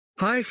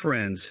Hi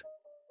friends.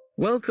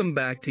 Welcome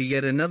back to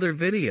yet another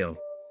video.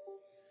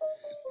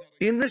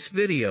 In this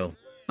video,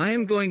 I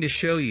am going to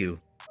show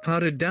you how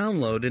to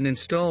download and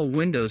install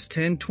Windows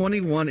 10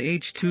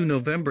 21H2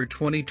 November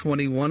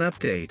 2021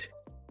 update.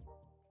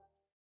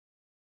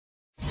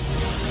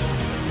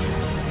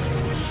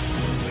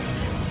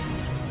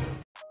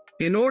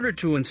 In order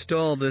to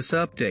install this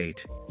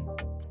update,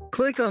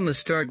 click on the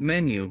Start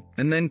menu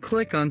and then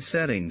click on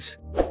Settings.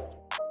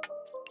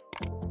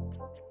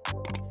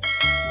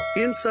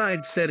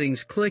 Inside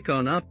Settings, click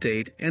on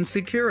Update and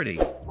Security.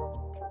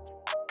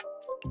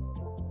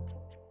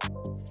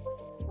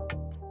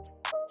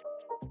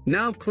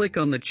 Now click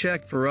on the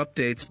Check for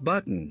Updates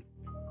button.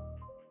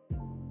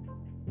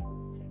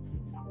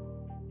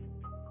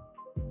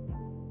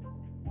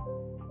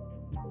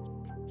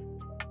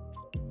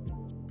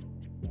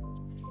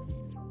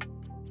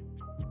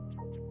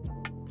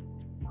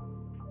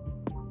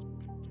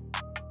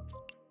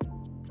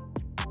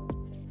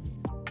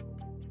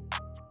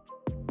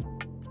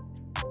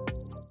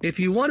 If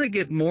you want to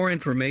get more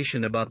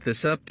information about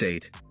this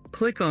update,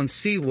 click on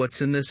See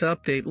What's in this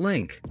update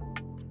link.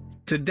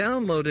 To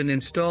download and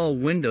install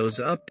Windows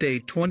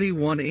Update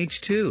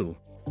 21H2,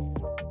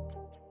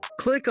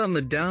 click on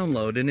the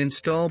Download and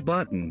Install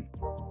button.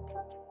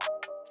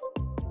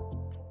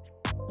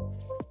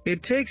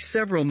 It takes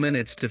several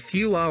minutes to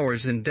few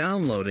hours in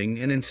downloading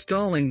and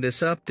installing this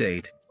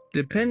update,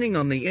 depending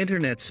on the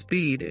internet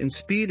speed and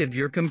speed of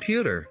your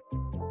computer.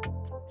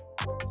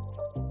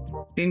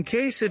 In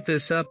case if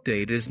this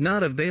update is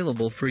not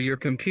available for your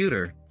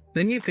computer,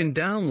 then you can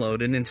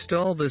download and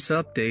install this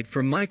update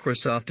from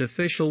Microsoft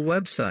official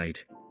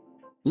website.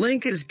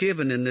 Link is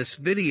given in this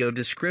video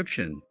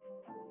description.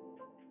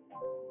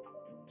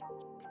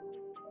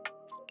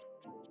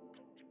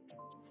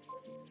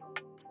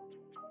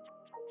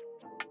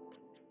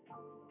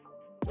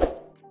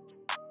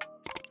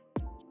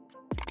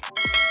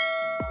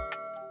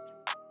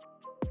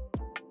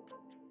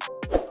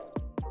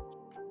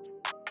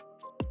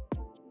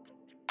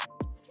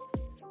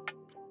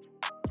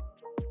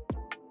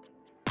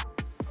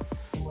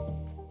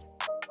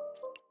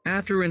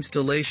 After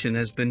installation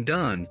has been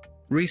done,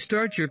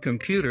 restart your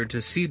computer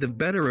to see the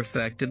better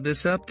effect of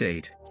this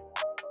update.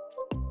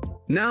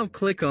 Now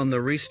click on the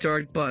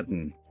Restart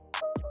button.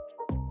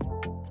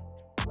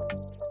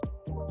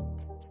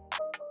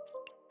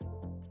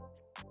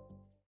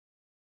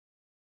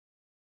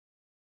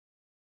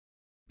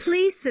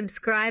 Please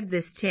subscribe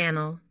this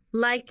channel,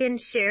 like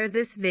and share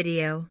this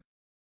video.